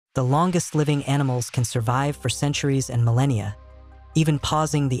The longest living animals can survive for centuries and millennia, even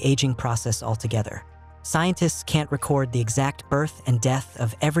pausing the aging process altogether. Scientists can't record the exact birth and death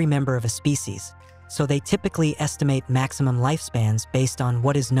of every member of a species, so they typically estimate maximum lifespans based on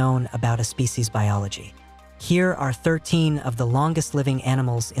what is known about a species' biology. Here are 13 of the longest living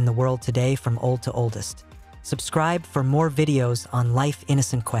animals in the world today from old to oldest. Subscribe for more videos on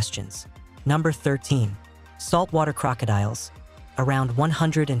life-innocent questions. Number 13. Saltwater crocodiles, around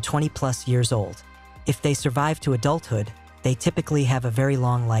 120 plus years old. If they survive to adulthood, they typically have a very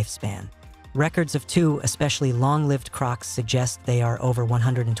long lifespan. Records of two especially long-lived crocs suggest they are over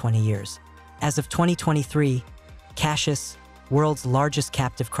 120 years. As of 2023, Cassius, world's largest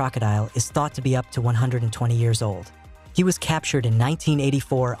captive crocodile, is thought to be up to 120 years old. He was captured in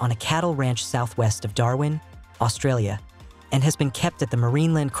 1984 on a cattle ranch southwest of Darwin, Australia, and has been kept at the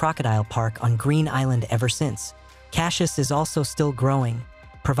Marineland Crocodile Park on Green Island ever since. Cassius is also still growing,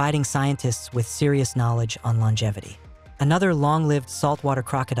 providing scientists with serious knowledge on longevity. Another long-lived saltwater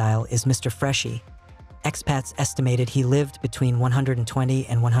crocodile is Mr. Freshie. Expats estimated he lived between 120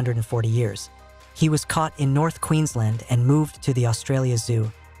 and 140 years. He was caught in North Queensland and moved to the Australia Zoo,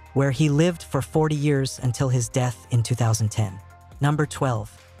 where he lived for 40 years until his death in 2010. Number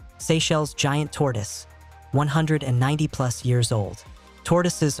 12. Seychelles giant tortoise, 190 plus years old.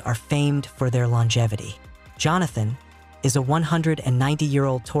 Tortoises are famed for their longevity. Jonathan is a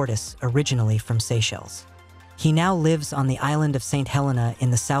 190-year-old tortoise originally from Seychelles. He now lives on the island of St. Helena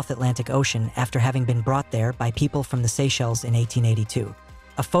in the South Atlantic Ocean after having been brought there by people from the Seychelles in 1882.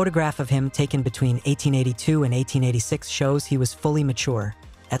 A photograph of him taken between 1882 and 1886 shows he was fully mature,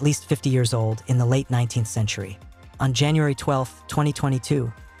 at least 50 years old, in the late 19th century. On January 12,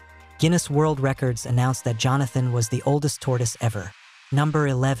 2022, Guinness World Records announced that Jonathan was the oldest tortoise ever. Number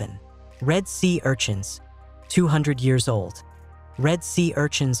 11. Red Sea urchins, 200 years old. Red Sea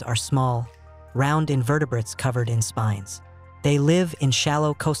urchins are small, round invertebrates covered in spines. They live in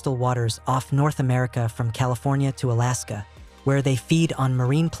shallow coastal waters off North America from California to Alaska, where they feed on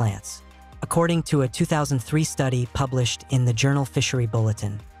marine plants. According to a 2003 study published in the journal Fishery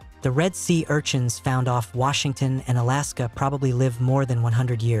Bulletin, the Red Sea urchins found off Washington and Alaska probably live more than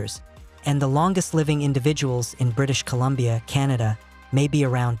 100 years, and the longest living individuals in British Columbia, Canada, may be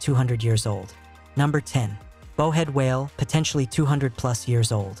around 200 years old. Number 10. Bowhead whale, potentially 200 plus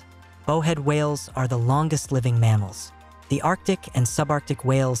years old. Bowhead whales are the longest living mammals. The Arctic and subarctic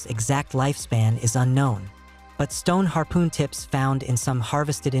whales' exact lifespan is unknown, but stone harpoon tips found in some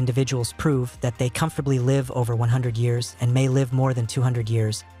harvested individuals prove that they comfortably live over 100 years and may live more than 200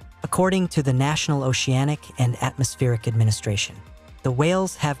 years, according to the National Oceanic and Atmospheric Administration. The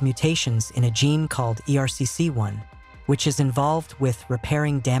whales have mutations in a gene called ERCC1, which is involved with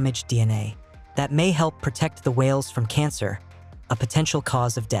repairing damaged DNA, that may help protect the whales from cancer, a potential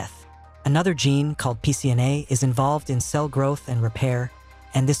cause of death. Another gene, called PCNA, is involved in cell growth and repair,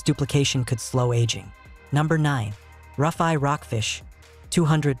 and this duplication could slow aging. Number 9. Rough-eye rockfish,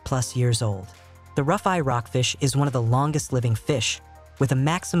 200 plus years old. The rough-eye rockfish is one of the longest living fish, with a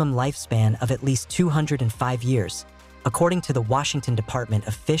maximum lifespan of at least 205 years, according to the Washington Department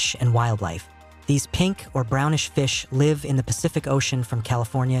of Fish and Wildlife. These pink or brownish fish live in the Pacific Ocean from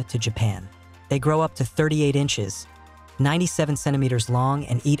California to Japan. They grow up to 38 inches, 97 centimeters long,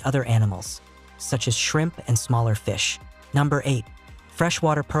 and eat other animals, such as shrimp and smaller fish. Number 8.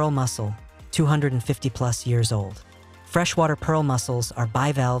 Freshwater pearl mussel, 250 plus years old. Freshwater pearl mussels are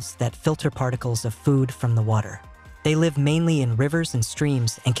bivalves that filter particles of food from the water. They live mainly in rivers and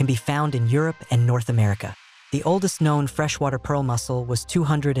streams and can be found in Europe and North America. The oldest known freshwater pearl mussel was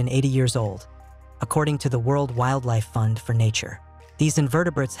 280 years old, according to the World Wildlife Fund for Nature. These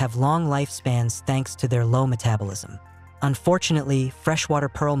invertebrates have long lifespans thanks to their low metabolism. Unfortunately, freshwater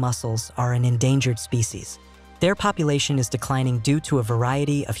pearl mussels are an endangered species. Their population is declining due to a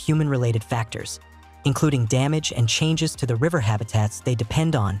variety of human-related factors, including damage and changes to the river habitats they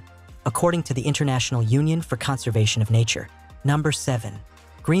depend on, according to the International Union for Conservation of Nature. Number 7.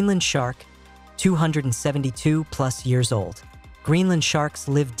 Greenland shark, 272 plus years old. Greenland sharks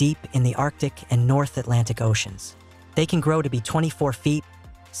live deep in the Arctic and North Atlantic Oceans. They can grow to be 24 feet,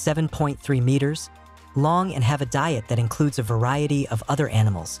 7.3 meters, long and have a diet that includes a variety of other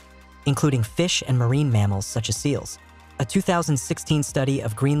animals, including fish and marine mammals such as seals. A 2016 study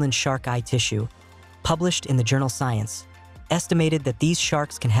of Greenland shark eye tissue, published in the journal Science, estimated that these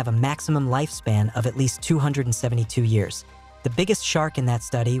sharks can have a maximum lifespan of at least 272 years. The biggest shark in that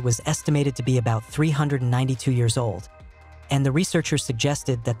study was estimated to be about 392 years old, and the researchers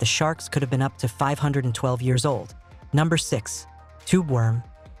suggested that the sharks could have been up to 512 years old. Number 6. Tube worm,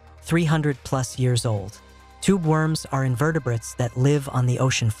 300 plus years old. Tube worms are invertebrates that live on the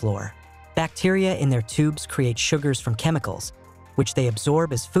ocean floor. Bacteria in their tubes create sugars from chemicals, which they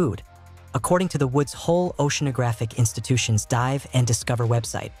absorb as food, according to the Woods Hole Oceanographic Institution's Dive and Discover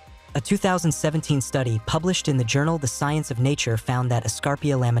website. A 2017 study published in the journal The Science of Nature found that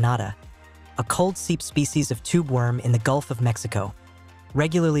Escarpia laminata, a cold seep species of tube worm in the Gulf of Mexico,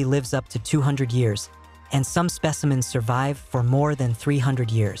 regularly lives up to 200 years, and some specimens survive for more than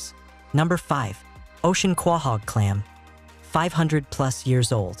 300 years. Number 5. Ocean quahog clam, 500 plus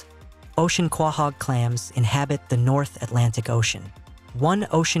years old. Ocean quahog clams inhabit the North Atlantic Ocean. One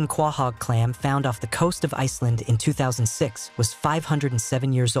ocean quahog clam found off the coast of Iceland in 2006 was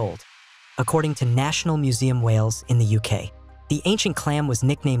 507 years old, according to National Museum Wales in the UK. The ancient clam was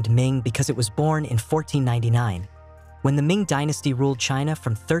nicknamed Ming because it was born in 1499, when the Ming dynasty ruled China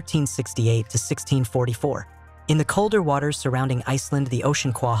from 1368 to 1644. In the colder waters surrounding Iceland, the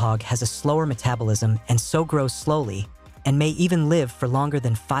ocean quahog has a slower metabolism and so grows slowly, and may even live for longer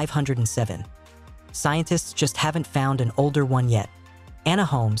than 507. Scientists just haven't found an older one yet. Anna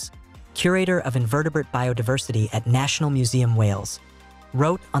Holmes, curator of invertebrate biodiversity at National Museum Wales,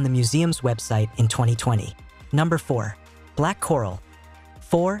 wrote on the museum's website in 2020. Number 4. Black coral,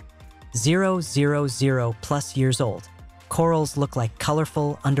 4,000 plus years old. Corals look like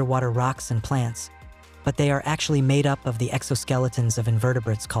colorful underwater rocks and plants, but they are actually made up of the exoskeletons of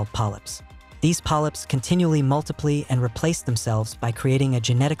invertebrates called polyps. These polyps continually multiply and replace themselves by creating a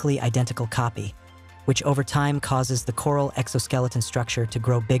genetically identical copy, which over time causes the coral exoskeleton structure to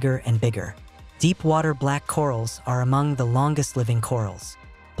grow bigger and bigger. Deep water black corals are among the longest living corals.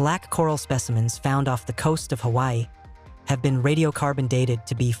 Black coral specimens found off the coast of Hawaii have been radiocarbon dated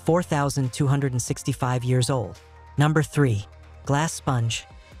to be 4,265 years old. Number 3. Glass sponge,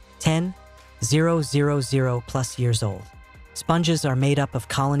 10,000 plus years old. Sponges are made up of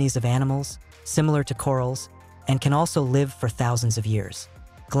colonies of animals, similar to corals, and can also live for thousands of years.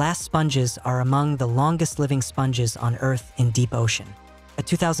 Glass sponges are among the longest living sponges on Earth in deep ocean. A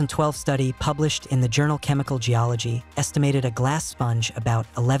 2012 study published in the journal Chemical Geology estimated a glass sponge about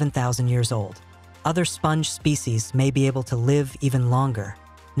 11,000 years old. Other sponge species may be able to live even longer.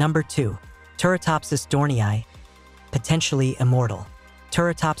 Number 2. Turritopsis dohrnii, potentially immortal.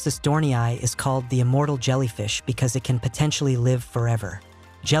 Turritopsis dohrnii is called the immortal jellyfish because it can potentially live forever.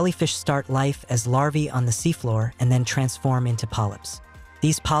 Jellyfish start life as larvae on the seafloor and then transform into polyps.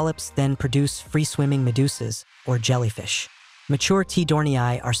 These polyps then produce free-swimming medusas, or jellyfish. Mature T.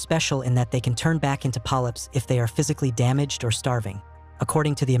 dohrnii are special in that they can turn back into polyps if they are physically damaged or starving,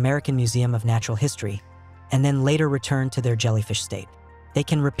 according to the American Museum of Natural History, and then later return to their jellyfish state. They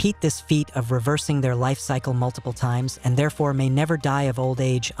can repeat this feat of reversing their life cycle multiple times and therefore may never die of old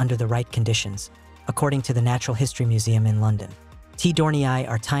age under the right conditions, according to the Natural History Museum in London. T. dohrnii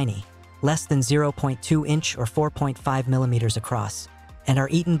are tiny, less than 0.2 inch or 4.5 millimeters across, and are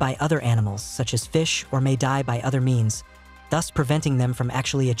eaten by other animals such as fish or may die by other means, thus preventing them from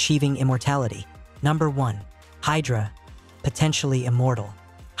actually achieving immortality. Number 1. Hydra, potentially immortal.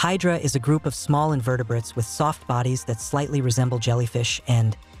 Hydra is a group of small invertebrates with soft bodies that slightly resemble jellyfish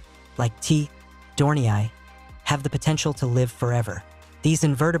and, like T. dohrnii, have the potential to live forever. These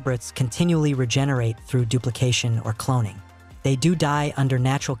invertebrates continually regenerate through duplication or cloning. They do die under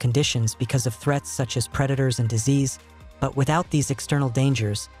natural conditions because of threats such as predators and disease, but without these external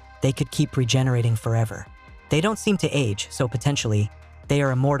dangers, they could keep regenerating forever. They don't seem to age, so potentially, they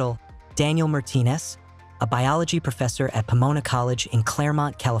are immortal. Daniel Martinez, a biology professor at Pomona College in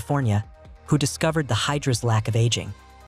Claremont, California, who discovered the hydra's lack of aging.